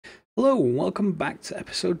Hello, welcome back to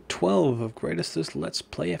episode 12 of Greatest's Let's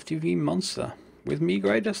Play FTB Monster with me,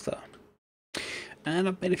 Greatester. And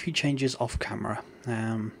I've made a few changes off camera.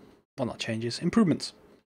 Well, not changes, improvements.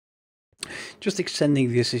 Just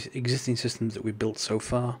extending the existing systems that we've built so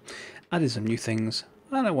far, added some new things,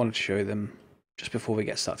 and I wanted to show you them just before we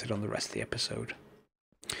get started on the rest of the episode.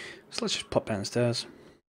 So let's just pop downstairs,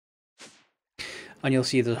 and you'll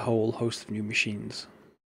see there's a whole host of new machines.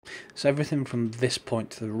 So everything from this point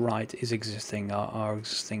to the right is existing, our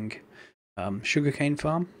existing sugarcane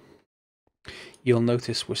farm. You'll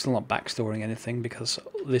notice we're still not backstoring anything because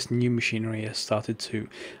this new machinery has started to...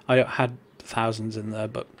 I had thousands in there,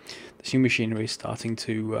 but this new machinery is starting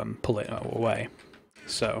to pull it away.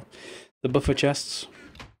 So the buffer chests,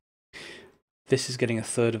 this is getting a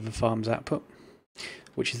third of the farm's output,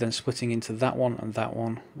 which is then splitting into that one and that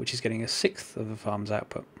one, which is getting a sixth of the farm's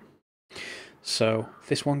output. So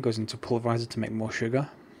this one goes into a pulverizer to make more sugar,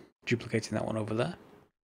 duplicating that one over there.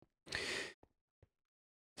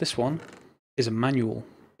 This one is a manual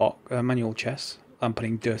chest I'm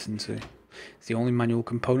putting dirt into. It's the only manual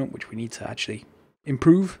component which we need to actually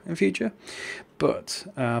improve in future, but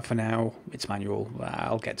for now it's manual.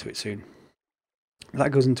 I'll get to it soon.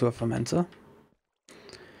 That goes into a fermenter,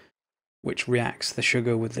 which reacts the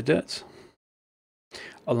sugar with the dirt,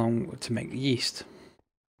 along to make yeast.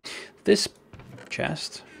 This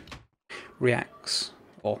chest reacts,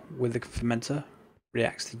 or with the fermenter,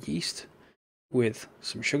 reacts the yeast with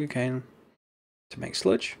some sugarcane to make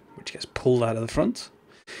sludge, which gets pulled out of the front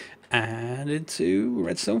and into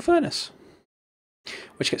redstone furnace,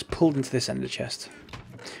 which gets pulled into this end of the chest,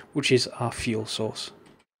 which is our fuel source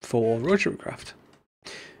for rotary craft.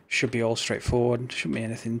 Should be all straightforward, shouldn't be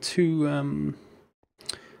anything too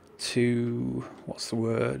what's the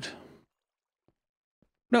word?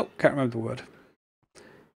 Nope, can't remember the word.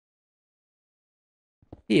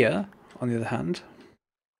 Here, on the other hand,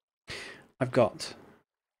 I've got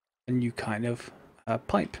a new kind of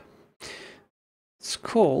pipe. It's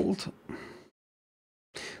called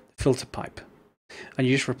the filter pipe, and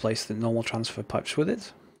you just replace the normal transfer pipes with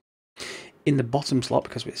it. In the bottom slot,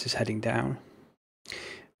 because this is heading down,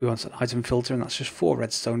 we want an item filter, and that's just 4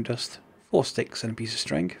 redstone dust, 4 sticks and a piece of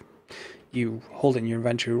string. You hold it in your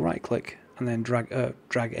inventory, right click, and then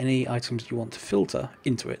drag any items you want to filter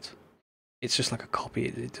into it. It's just like a copy,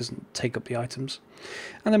 it doesn't take up the items.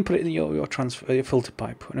 And then put it in your filter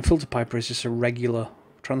pipe. And a filter pipe is just a regular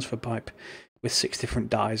transfer pipe with 6 different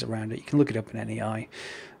dies around it. You can look it up in NEI.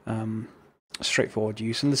 Straightforward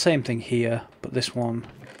use. And the same thing here, but this one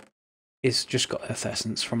is just got earth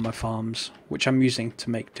essence from my farms, which I'm using to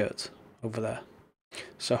make dirt over there.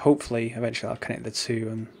 So hopefully, eventually I'll connect the two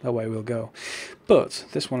and away we'll go. But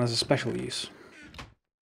this one has a special use.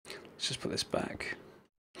 Let's just put this back.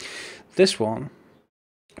 This one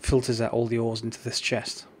filters out all the ores into this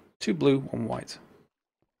chest. 2 blue, 1 white.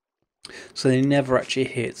 So they never actually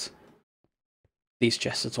hit these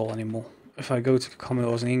chests at all anymore. If I go to common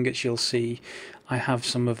ores and ingots, you'll see I have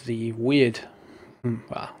some of the weird...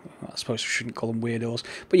 well, I suppose we shouldn't call them weird ores,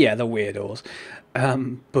 but yeah, they're weird ores.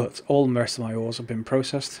 But all the rest of my ores have been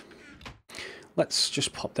processed. Let's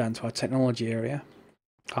just pop down to our technology area.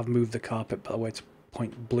 I've moved the carpet, by the way, to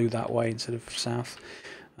point blue that way instead of south.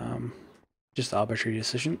 Just arbitrary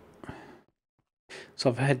decision. So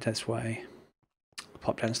if I head this way,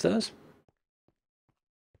 pop downstairs.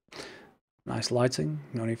 Nice lighting,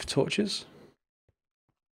 no need for torches.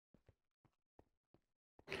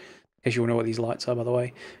 In case you want to know what these lights are, by the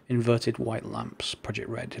way, inverted white lamps, Project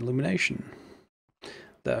Red illumination.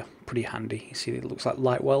 They're pretty handy. You see, it looks like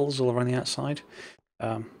light wells all around the outside.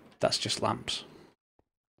 That's just lamps.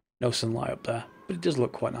 No sunlight up there, but it does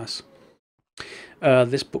look quite nice.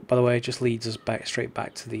 This book, by the way, just leads us straight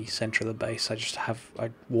back to the center of the base.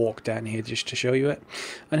 I walked down here just to show you it.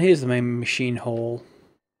 And here's the main machine hall.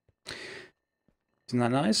 Isn't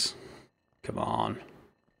that nice? Come on.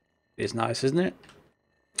 It is nice, isn't it?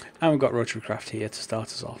 And we've got rotary craft here to start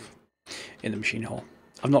us off in the machine hall.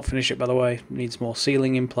 I've not finished it, by the way. It needs more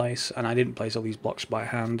ceiling in place, and I didn't place all these blocks by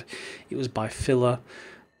hand. It was by filler.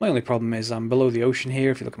 My only problem is I'm below the ocean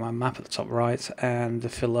here, if you look at my map at the top right, and the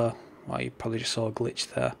filler... well, you probably just saw a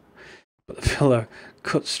glitch there, but the filler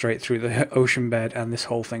cut straight through the ocean bed and this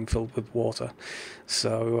whole thing filled with water.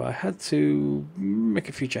 So I had to make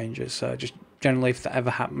a few changes. Just generally, if that ever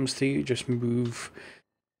happens to you, just move...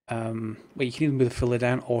 well, you can either move the filler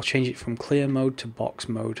down or change it from clear mode to box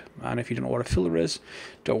mode. And if you don't know what a filler is,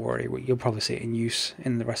 don't worry, you'll probably see it in use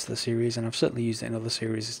in the rest of the series, and I've certainly used it in other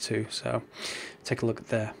series too, so take a look at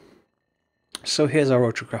there. So here's our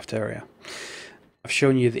rotorcraft area. I've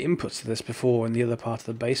shown you the inputs to this before in the other part of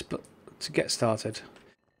the base, but to get started,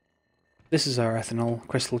 This is our ethanol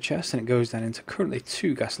crystal chest, and it goes down into currently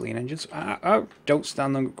 2 gasoline engines. Oh, don't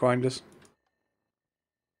stand on grinders.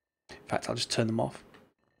 In fact, I'll just turn them off.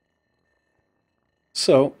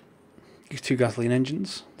 So, these 2 gasoline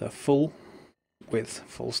engines, they're full with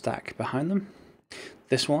full stack behind them.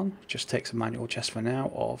 This one just takes a manual chest for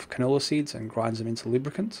now of canola seeds and grinds them into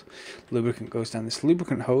lubricant. Lubricant goes down this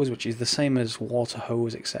lubricant hose, which is the same as water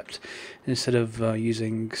hose, except instead of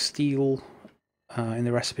using steel in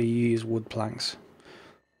the recipe, you use wood planks.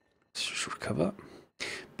 Let's just recover.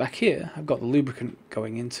 Back here, I've got the lubricant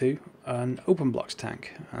going into an open blocks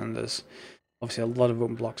tank, and there's obviously a lot of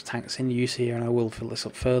open blocks tanks in use here, and I will fill this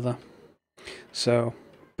up further. So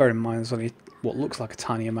bear in mind there's only what looks like a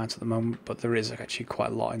tiny amount at the moment, but there is actually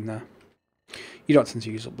quite a lot in there. You don't tend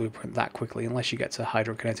to use up lubricant that quickly unless you get to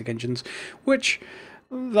hydrokinetic engines, which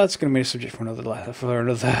that's going to be a subject for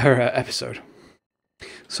another episode.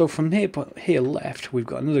 So from here left, we've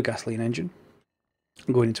got another gasoline engine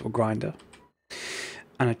going into a grinder,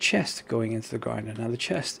 and a chest going into the grinder. Now the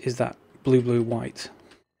chest is that blue, white.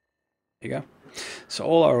 There you go. So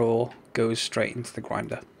all our ore goes straight into the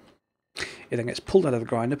grinder. It then gets pulled out of the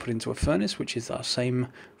grinder, put into a furnace, which is our same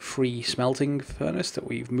free smelting furnace that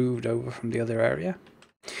we've moved over from the other area.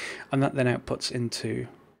 And that then outputs into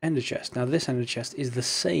ender chest. Now this ender chest is the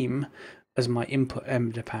same as my input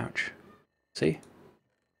ender pouch. See?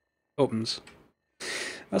 Opens.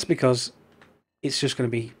 That's because it's just going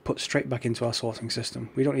to be put straight back into our sorting system.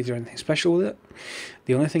 We don't need to do anything special with it.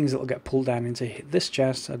 The only things that will get pulled down into this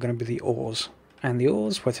chest are going to be the ores. And the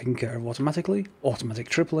ores we're taking care of automatically. Automatic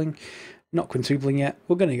tripling. Not quintupling yet.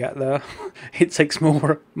 We're going to get there. It takes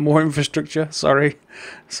more infrastructure. Sorry.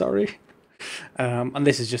 And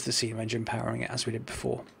this is just the steam engine powering it as we did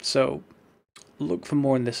before. So look for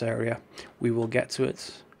more in this area. We will get to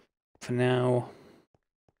it. For now,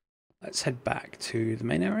 let's head back to the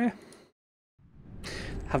main area.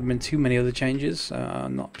 Haven't been too many other changes,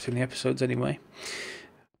 not between the episodes anyway.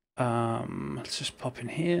 Let's just pop in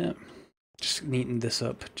here, just neaten this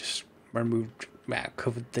up, just removed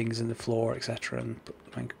covered things in the floor, etc., and put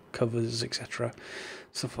covers, etc.,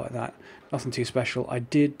 stuff like that. Nothing too special. I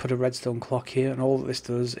did put a redstone clock here, and all that this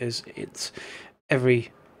does is it's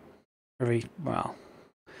every well,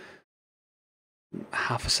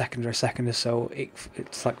 half a second or a second or so,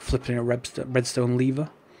 it's like flipping a redstone lever,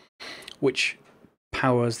 which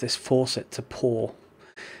powers this faucet to pour,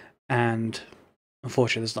 and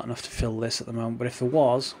unfortunately there's not enough to fill this at the moment, but if there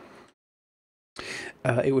was,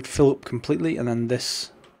 it would fill up completely, and then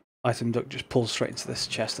this item duct just pulls straight into this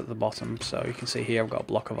chest at the bottom. So you can see here I've got a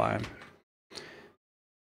block of iron.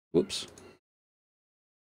 Whoops.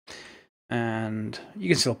 And you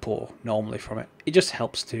can still pour normally from it. It just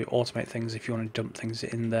helps to automate things if you want to dump things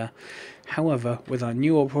in there. However, with our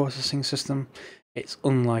new ore processing system, it's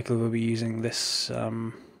unlikely we'll be using this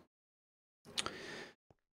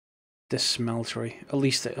this smeltery, at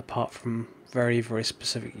least apart from very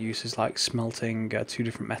specific uses like smelting 2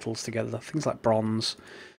 different metals together, things like bronze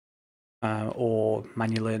or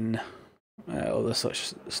manulin, other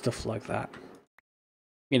such stuff like that.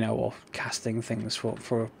 You know, or casting things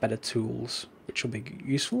for better tools, which will be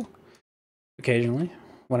useful occasionally.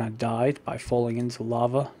 When I died by falling into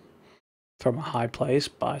lava from a high place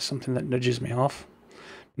by something that nudges me off.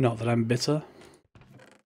 Not that I'm bitter.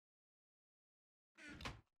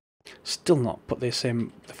 Still not put the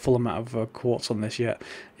full amount of quartz on this yet.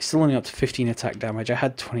 It's still only up to 15 attack damage. I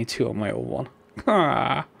had 22 on my old one.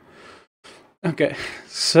 Ah. Okay,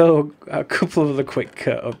 so a couple of the quick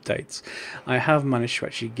updates. I have managed to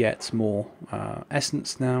actually get more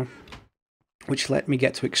essence now, which let me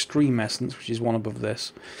get to extreme essence, which is one above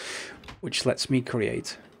this, which lets me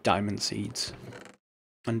create diamond seeds.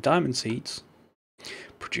 And diamond seeds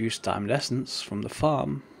produce diamond essence from the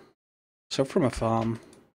farm. So from a farm,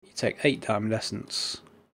 you take 8 diamond essence,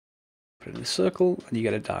 put it in a circle, and you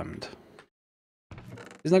get a diamond.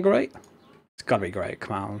 Isn't that great? It's gotta be great,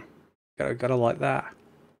 come on. Gotta like that.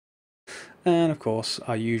 And of course,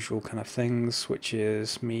 our usual kind of things, which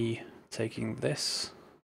is me taking this.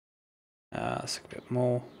 Let's take a bit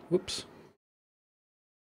more. Whoops.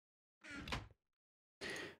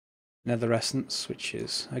 Nether essence, which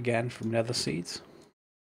is again from nether seeds.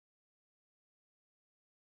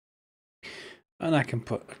 And I can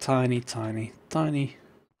put a tiny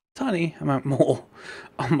amount more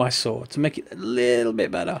on my sword to make it a little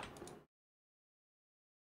bit better.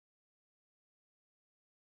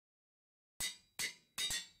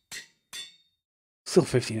 Still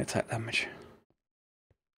 15 attack damage.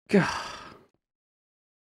 Gah.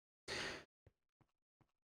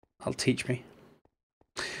 That'll teach me.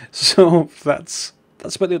 So that's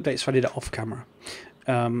about the updates I did it off camera.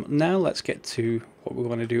 Now let's get to what we're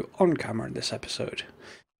going to do on camera in this episode.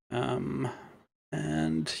 And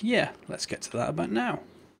yeah, let's get to that about now.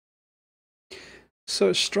 So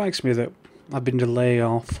it strikes me that I've been delayed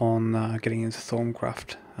off on getting into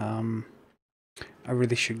Thaumcraft. I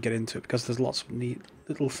really should get into it because there's lots of neat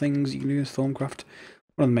little things you can do in Thaumcraft.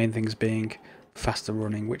 One of the main things being faster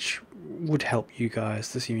running, which would help you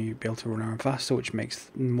guys to see me be able to run around faster, which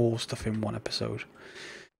makes more stuff in one episode.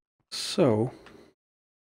 So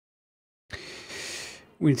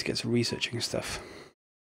we need to get to researching stuff.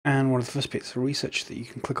 And one of the first bits of research that you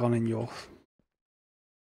can click on in your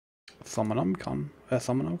Thaumcraft,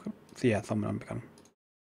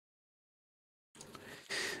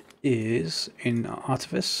 is in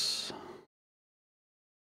Artifice,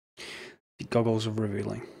 the Goggles of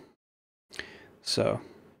Revealing. So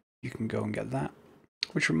you can go and get that.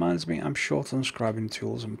 Which reminds me, I'm short on scribing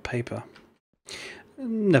tools and paper.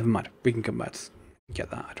 Never mind, we can come back to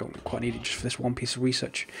get that. I don't quite need it just for this one piece of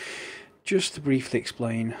research. Just to briefly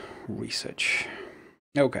explain research.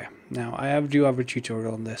 Okay, now I do have a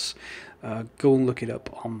tutorial on this. Go and look it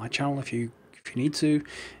up on my channel if you need to.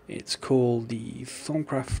 It's called the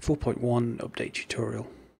Thaumcraft 4.1 update tutorial.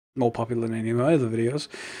 More popular than any of my other videos,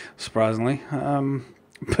 surprisingly.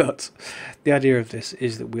 But the idea of this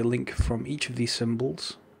is that we'll link from each of these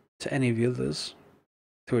symbols to any of the others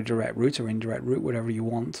to a direct route or indirect route, whatever you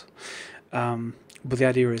want. But the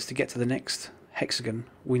idea is to get to the next hexagon,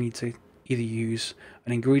 we need to either use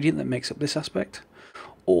an ingredient that makes up this aspect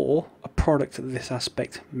or a product that this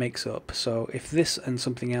aspect makes up. So if this and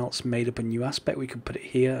something else made up a new aspect, we could put it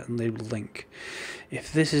here and they would link.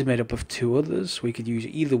 If this is made up of two others, we could use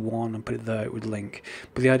either one and put it there, it would link.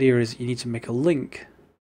 But the idea is you need to make a link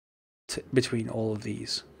between all of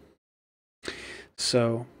these.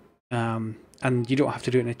 So, and you don't have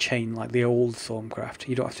to do it in a chain like the old Thaumcraft.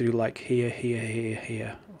 You don't have to do like here, here, here,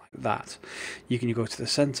 here, like that. You can go to the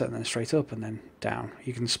center and then straight up and then down.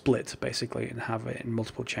 You can split basically and have it in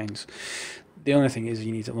multiple chains. The only thing is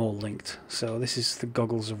you need them all linked. So this is the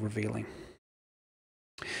Goggles of Revealing.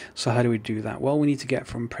 So how do we do that? Well, we need to get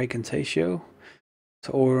from Praecantatio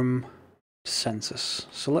to Aurum Census.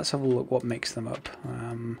 So let's have a look what makes them up.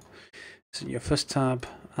 So your first tab,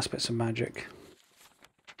 Aspects of Magic.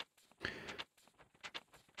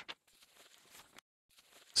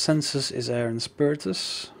 Census is Air and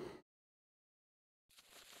Spiritus.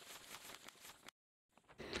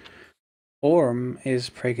 Aurum is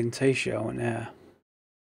Praecantatio and Air.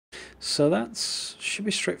 So that should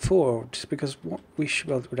be straightforward, just because what we should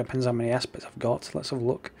be able to, it depends how many aspects I've got. Let's have a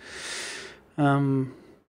look.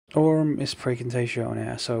 Aurum is Praecantatio and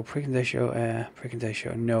Air. So Praecantatio, Air,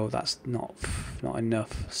 Praecantatio. No, that's not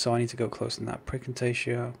enough. So I need to go closer than that.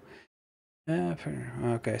 Praecantatio.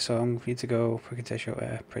 Okay, so I need to go Praecantatio,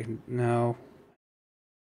 Air, no.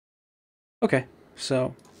 Okay,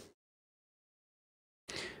 so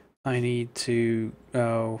I need to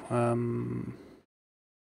go,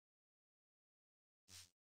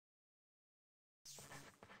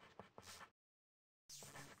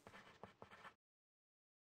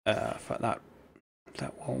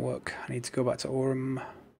 that won't work. I need to go back to Aurum.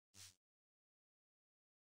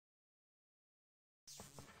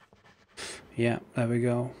 Yeah, there we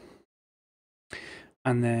go.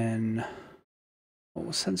 And then, what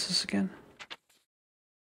was Census again?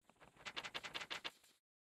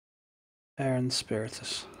 Air and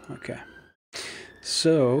Spiritus. Okay.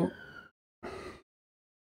 So,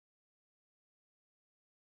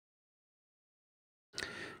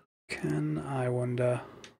 can I wonder,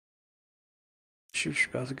 should we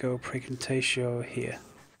be able to go Praecantatio here?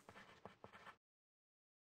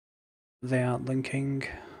 They aren't linking.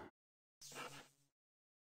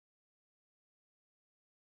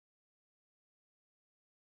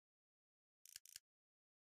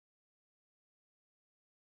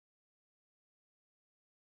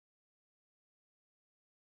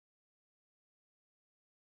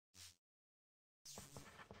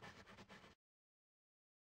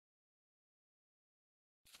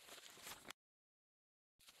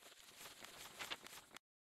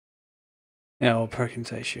 Yeah, well,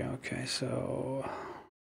 Praecantatio. Okay, so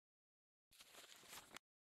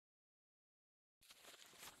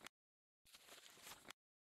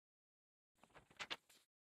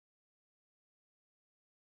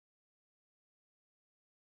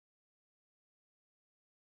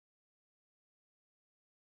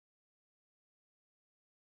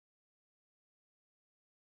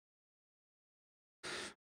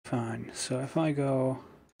fine. So if I go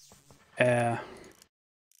Air,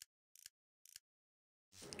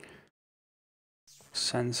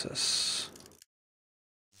 Census,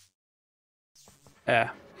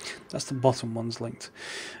 Air. That's the bottom one's linked.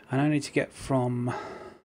 And I need to get from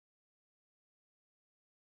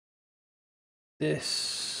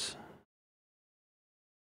this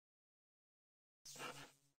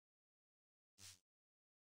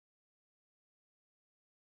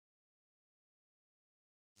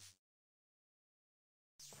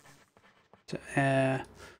to air,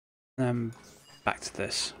 and then back to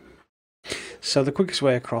this. So the quickest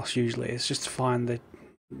way across usually is just to find the,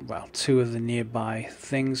 well, two of the nearby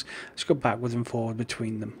things. Just go backward and forward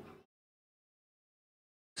between them.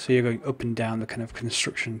 So you're going up and down the kind of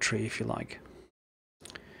construction tree, if you like.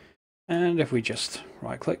 And if we just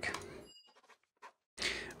right click,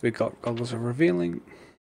 we've got goggles of revealing,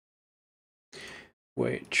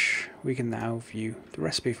 which we can now view the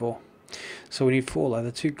recipe for. So we need 4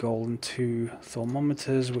 leather, 2 gold and 2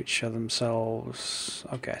 thermometers, which are themselves,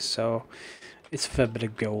 okay, so it's a fair bit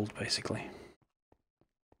of gold basically.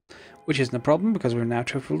 Which isn't a problem because we're now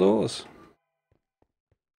triple doors.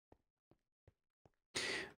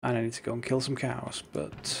 And I need to go and kill some cows,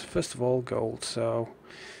 but first of all gold, so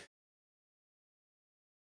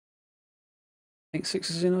I think 6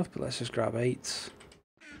 is enough, but let's just grab 8.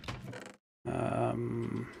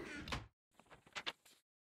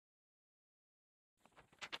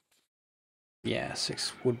 Yeah,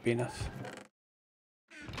 6 would be enough.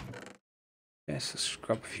 Yes, let's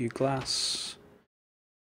grab a few glass.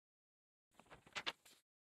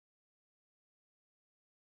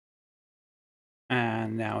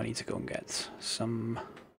 And now I need to go and get some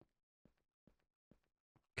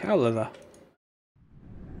cow leather.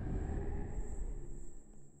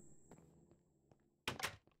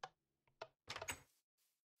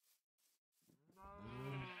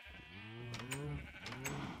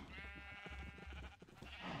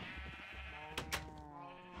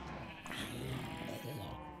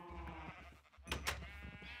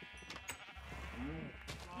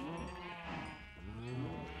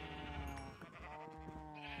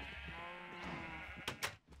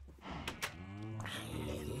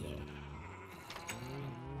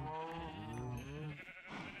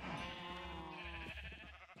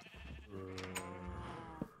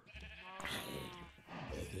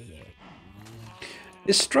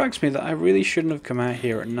 It strikes me that I really shouldn't have come out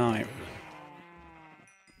here at night.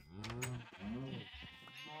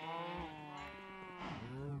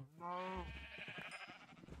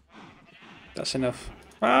 That's enough.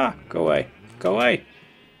 Ah, go away. Go away.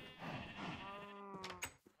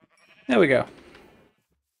 There we go.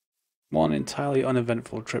 One entirely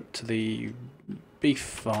uneventful trip to the beef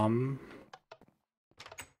farm.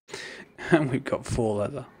 And we've got 4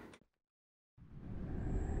 leather.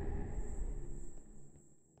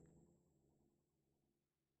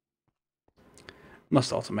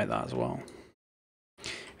 Must automate that as well.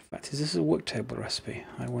 In fact, is this a work table recipe?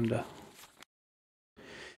 I wonder.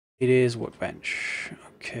 It is workbench.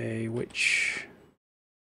 Okay, which...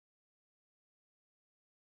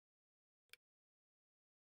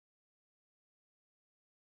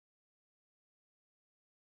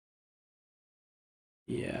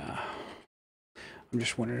 yeah. I'm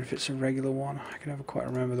just wondering if it's a regular one. I can never quite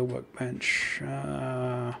remember the workbench.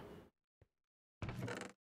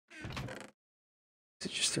 Is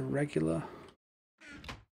it just a regular?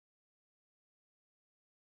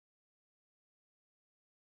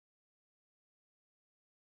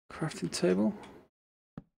 Crafting table?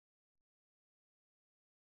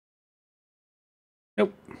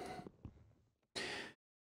 Nope.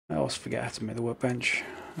 I always forget how to make the workbench.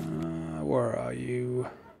 Where are you?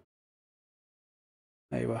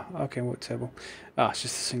 There you are. Okay, work table. Ah, it's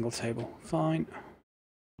just a single table. Fine.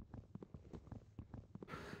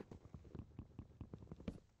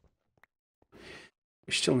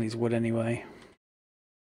 Which still needs wood anyway.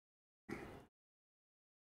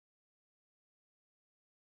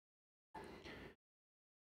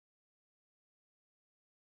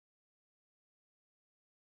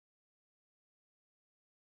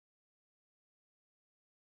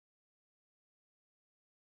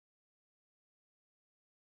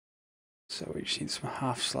 So we just need some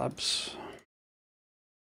half slabs.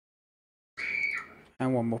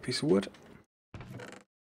 And one more piece of wood.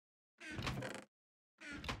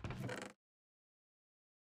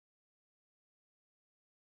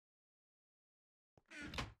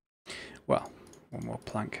 Well, one more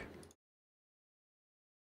plank.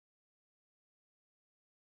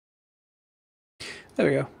 There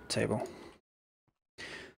we go, table.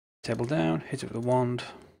 Table down, hit it with a wand.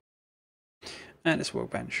 And it's a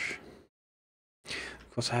workbench.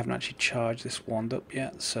 Of course, I haven't actually charged this wand up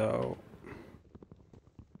yet, so...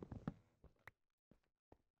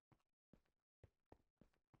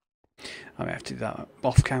 I may have to do that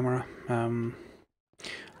off camera.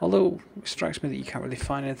 Although it strikes me that you can't really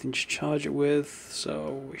find anything to charge it with,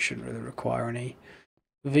 so we shouldn't really require any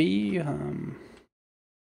V. Let's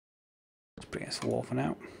bring it to the wall for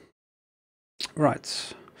now.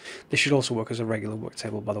 Right. This should also work as a regular work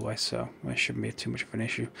table, by the way, so it shouldn't be too much of an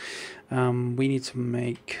issue. We need to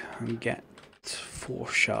make and get 4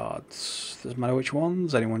 shards. Doesn't matter which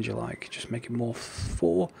ones, any ones you like. Just make it more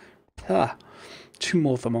 4. 2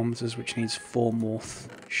 more thermometers, which needs 4 more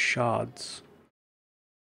shards.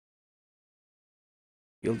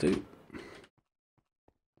 You'll do.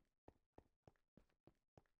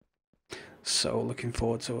 So looking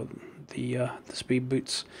forward to the speed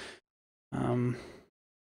boots. I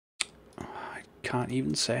can't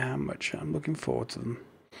even say how much I'm looking forward to them.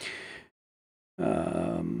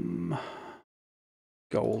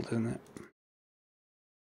 Gold, isn't it?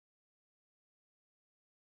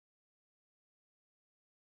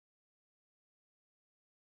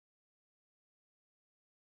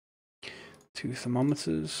 Two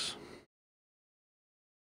thermometers.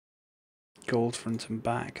 Gold front and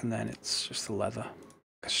back, and then it's just the leather.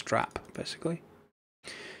 A strap, basically.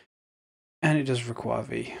 And it does require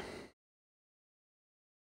V.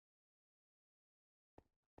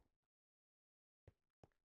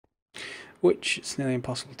 Which it's nearly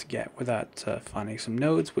impossible to get without finding some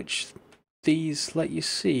nodes, which these let you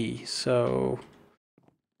see, so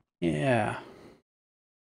yeah.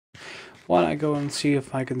 Why don't I go and see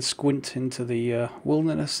if I can squint into the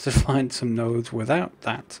wilderness to find some nodes without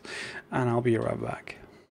that, and I'll be right back.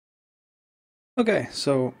 Okay,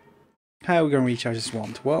 so how are we going to recharge this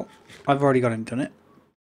wand? Well, I've already gone and done it.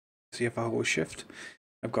 See if I hold shift.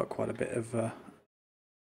 I've got quite a bit of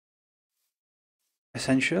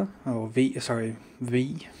essential, or V, sorry,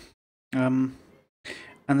 V. And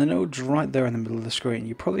the node's right there in the middle of the screen.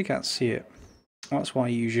 You probably can't see it. That's why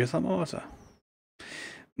you use your thermometer.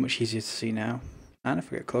 Much easier to see now. And if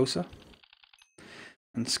we get closer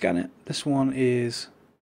and scan it, this one is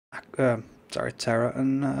terra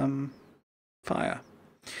and fire.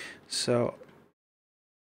 So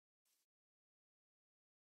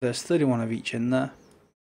there's 31 of each in there,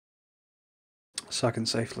 so I can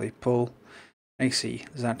safely pull. AC,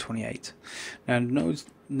 there's now 28. Now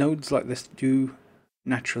nodes like this do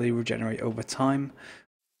naturally regenerate over time,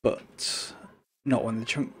 but not when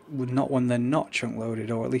they're not chunk loaded,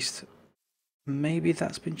 or at least maybe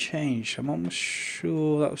that's been changed. I'm almost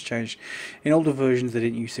sure that was changed. In older versions they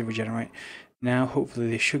didn't used to regenerate. Now hopefully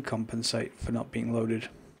they should compensate for not being loaded,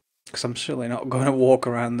 because I'm certainly not going to walk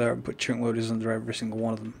around there and put chunk loaders under every single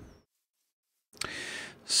one of them.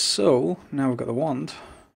 So now we've got the wand.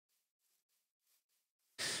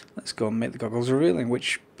 Let's go and make the goggles revealing,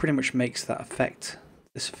 which pretty much makes that effect,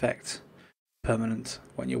 this effect, permanent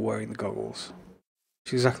when you're wearing the goggles.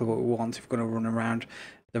 It's exactly what we want if we're going to run around.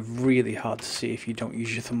 They're really hard to see if you don't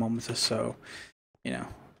use your thermometer, so, you know,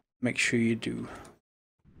 make sure you do.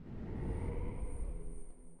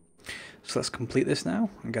 So let's complete this now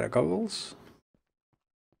and get our goggles.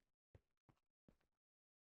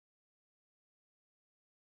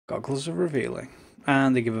 Goggles are revealing.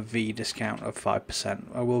 And they give a V discount of 5%.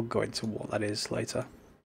 I will go into what that is later.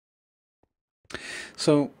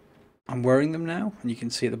 So I'm wearing them now, and you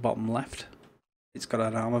can see at the bottom left, it's got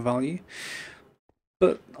an armor value.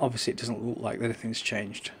 But obviously it doesn't look like anything's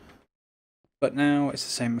changed. But now it's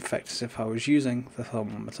the same effect as if I was using the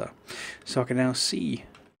thermometer. So I can now see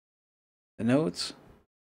the nodes.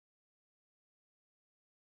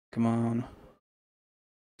 Come on.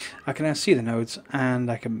 I can now see the nodes,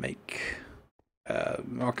 and I can make...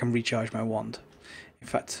 I can recharge my wand. In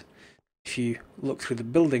fact, if you look through the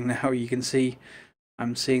building now, you can see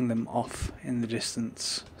I'm seeing them off in the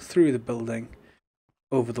distance through the building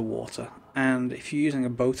over the water. And if you're using a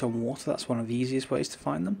boat on water, that's one of the easiest ways to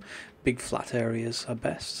find them. Big flat areas are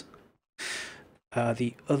best.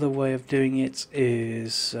 The other way of doing it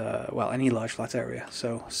is, well, any large flat area.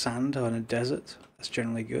 So sand on a desert, that's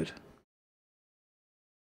generally good.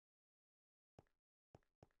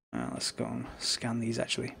 Let's go and scan these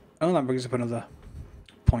actually. Oh, that brings up another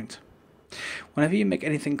point. Whenever you make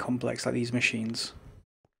anything complex like these machines,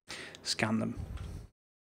 scan them.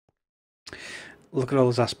 Look at all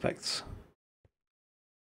those aspects.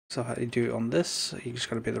 So how do you do it on this? You just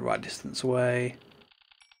got to be the right distance away.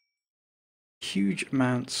 Huge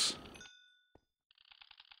amounts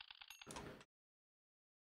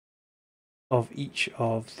of each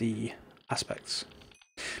of the aspects.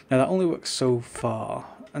 Now that only works so far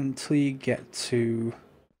until you get to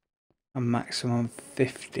a maximum of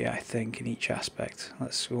 50, I think, in each aspect.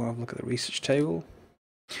 Let's go and have a look at the research table.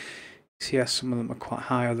 See how some of them are quite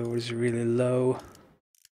high, others are really low.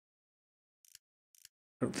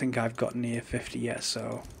 I don't think I've got near 50 yet,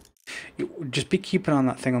 so just be keeping on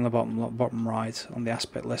that thing on the bottom right on the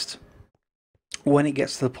aspect list. When it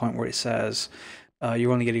gets to the point where it says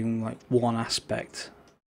you're only getting like one aspect,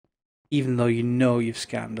 even though you know you've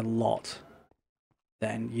scanned a lot,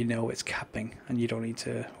 then you know it's capping and you don't need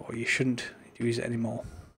to, or you shouldn't use it anymore.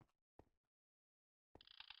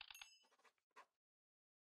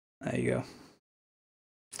 There you go.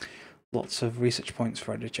 Lots of research points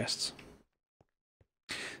for ender chests.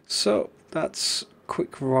 So that's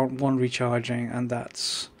quick one recharging, and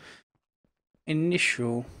that's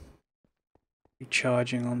initial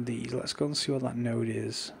recharging on these. Let's go and see what that node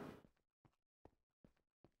is.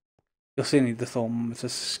 You'll still need the thermometer to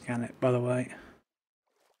scan it, by the way.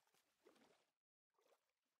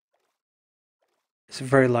 It's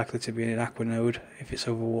very likely to be an aqua node if it's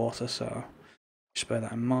over water, so just bear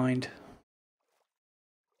that in mind.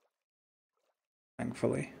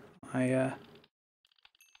 Thankfully,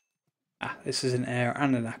 this is an air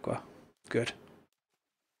and an aqua. Good.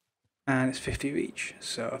 And it's 50 of each,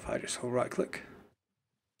 so if I just hold right click,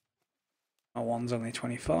 my one's only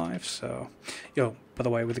 25, so by the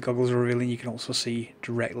way, with the goggles revealing, you can also see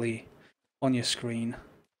directly on your screen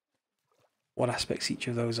what aspects each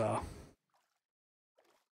of those are.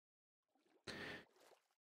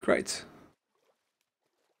 Great.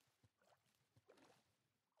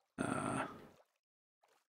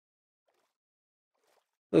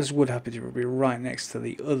 Those would happen to be right next to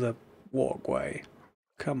the other walkway.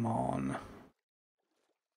 Come on.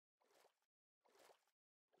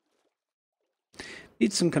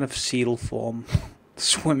 Need some kind of seal form.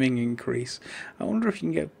 Swimming increase. I wonder if you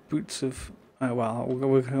can get boots of... well,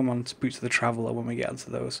 we'll come on to boots of the traveller when we get onto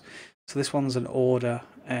those. So this one's an order,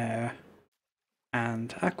 air,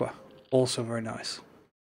 and aqua. Also very nice.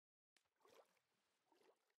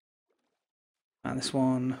 And this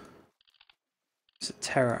one is a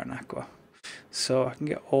terra and aqua. So I can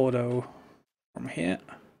get auto from here.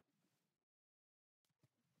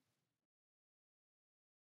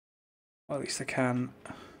 Or at least I can.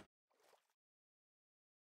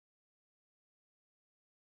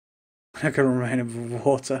 I can remain above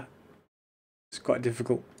water. It's quite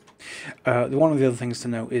difficult. One of the other things to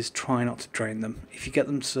note is try not to drain them. If you get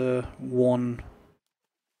them to 1, I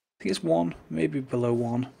think it's 1, maybe below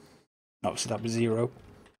 1. Obviously that was 0.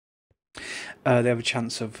 They have a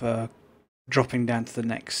chance of dropping down to the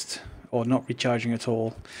next, or not recharging at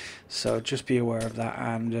all. So just be aware of that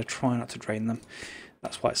and try not to drain them.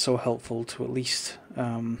 That's why it's so helpful to at least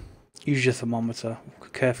use your thermometer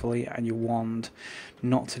carefully and your wand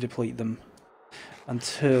not to deplete them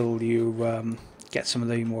until you get some of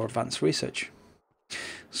the more advanced research.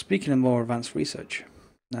 Speaking of more advanced research,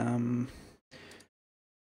 I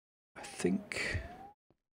think,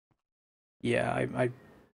 yeah,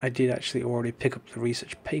 I did actually already pick up the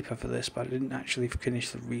research paper for this, but I didn't actually finish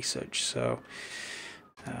the research. So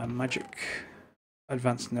magic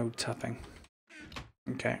advanced node tapping.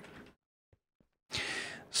 Okay.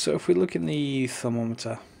 So if we look in the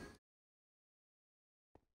thermometer,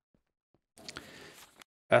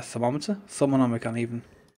 thermonomic uneven.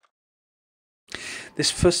 This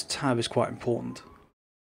first tab is quite important.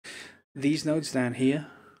 These nodes down here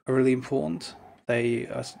are really important. They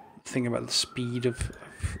are thinking about the speed of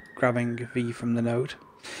grabbing V from the node,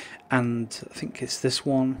 and I think it's this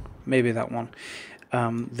one, maybe that one.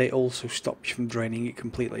 They also stop you from draining it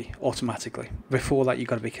completely, automatically. Before that, you've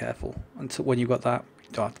got to be careful. Until when you've got that, you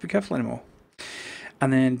don't have to be careful anymore.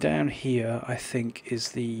 And then down here, I think, is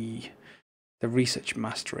the research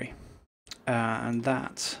mastery, and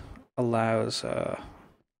that allows.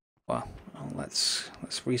 Well, let's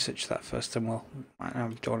research that first, and I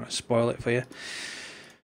don't want to spoil it for you.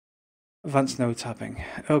 Advanced node tapping.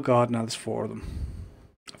 Oh god, now there's 4 of them.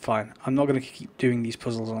 Fine, I'm not going to keep doing these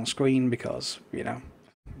puzzles on screen because, you know,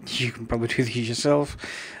 you can probably do these yourself.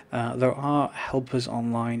 There are helpers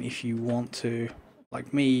online if you want to,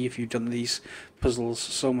 like me, if you've done these puzzles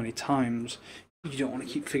so many times, you don't want to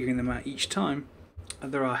keep figuring them out each time.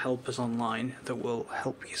 There are helpers online that will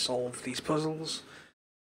help you solve these puzzles.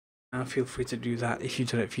 Feel free to do that if you've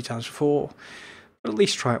done it a few times before, but at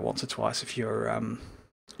least try it once or twice if you're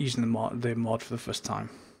using the mod for the first time.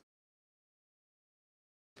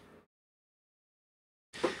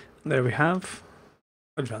 There we have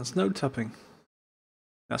advanced node tapping.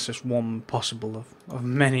 That's just one possible of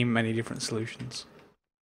many, many different solutions.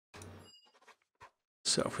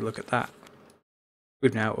 So if we look at that,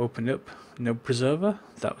 we've now opened up Node Preserver.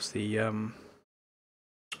 That was the item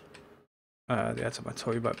I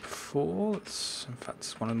told you about before. In fact,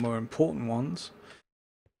 it's one of the more important ones.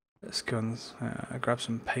 Let's go and grab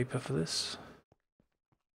some paper for this.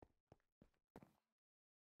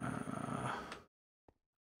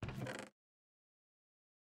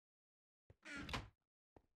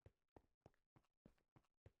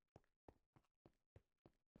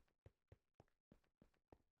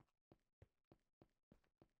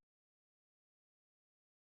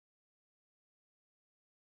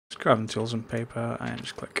 Grabbing tools and paper and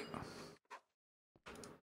just click.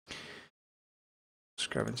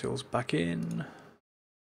 Grabbing tools back in.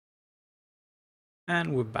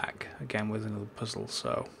 And we're back again with another puzzle.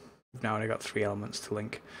 So we've now only got 3 elements to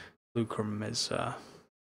link. Lucrum is, yeah,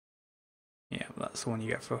 that's the one you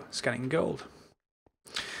get for scanning gold.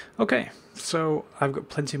 Okay, so I've got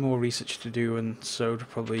plenty more research to do, and so do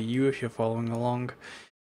probably you if you're following along.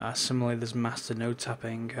 Similarly, there's master node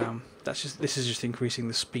tapping. This is just increasing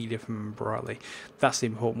the speed, if I remember rightly. That's the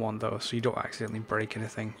important one though, so you don't accidentally break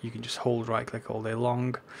anything. You can just hold right click all day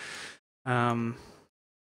long. But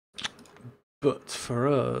for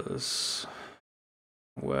us,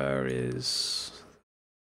 where do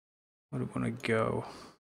we want to go?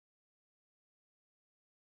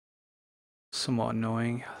 Somewhat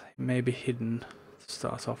annoying. It may be hidden to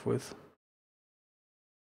start off with.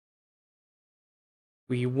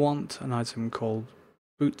 We want an item called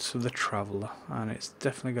Boots of the Traveller, and it's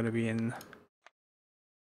definitely going to be in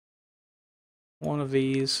one of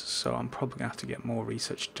these, so I'm probably going to have to get more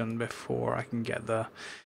research done before I can get there.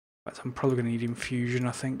 In fact, I'm probably going to need infusion,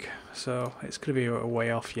 I think, so it's going to be a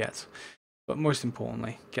way off yet. But most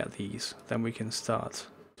importantly, get these, then we can start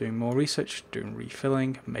doing more research, doing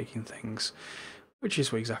refilling, making things, which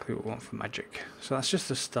is exactly what we want for magic. So that's just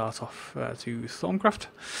the start off to Thaumcraft.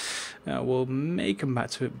 We'll may come back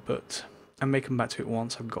to it, but I may come back to it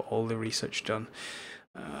once I've got all the research done.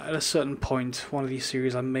 At a certain point, one of these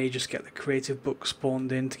series, I may just get the creative book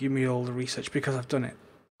spawned in to give me all the research, because I've done it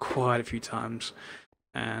quite a few times,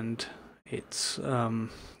 and it's a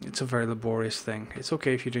very laborious thing. It's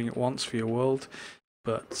okay if you're doing it once for your world,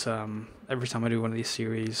 but every time I do one of these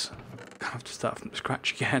series, I have to start from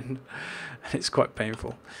scratch again, and it's quite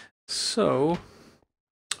painful. So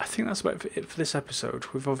I think that's about it for this episode.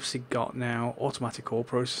 We've obviously got now automatic ore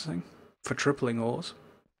processing for tripling ores.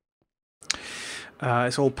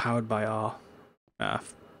 It's all powered by our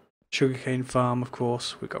sugarcane farm, of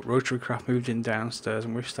course. We've got rotary craft moved in downstairs,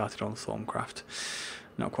 and we've started on Thaumcraft.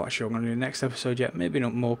 Not quite sure what I'm going to do next episode yet. Maybe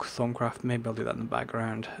not more Thaumcraft. Maybe I'll do that in the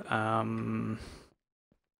background.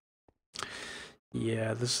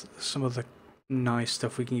 Yeah, there's some other nice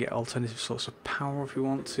stuff. We can get alternative source of power if we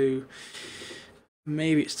want to.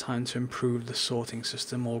 Maybe it's time to improve the sorting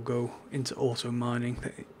system or go into auto mining.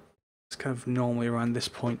 It's kind of normally around this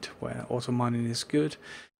point where auto mining is good,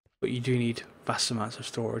 but you do need vast amounts of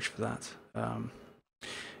storage for that.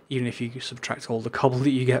 Even if you subtract all the cobble that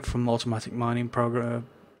you get from automatic mining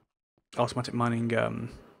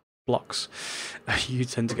blocks, you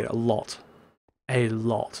tend to get a lot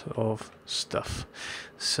of stuff.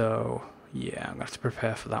 So yeah, I'm gonna have to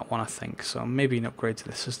prepare for that one, I think. So maybe an upgrade to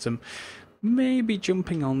the system, maybe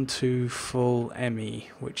jumping on to full ME,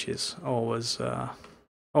 which is always a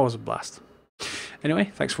blast.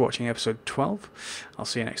 Anyway, thanks for watching episode 12. I'll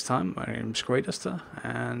see you next time. My name's Greyduster,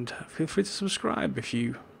 and feel free to subscribe if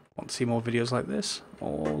you want to see more videos like this,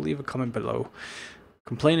 or leave a comment below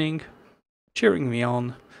complaining, cheering me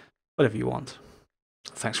on, whatever you want.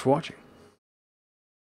 Thanks for watching.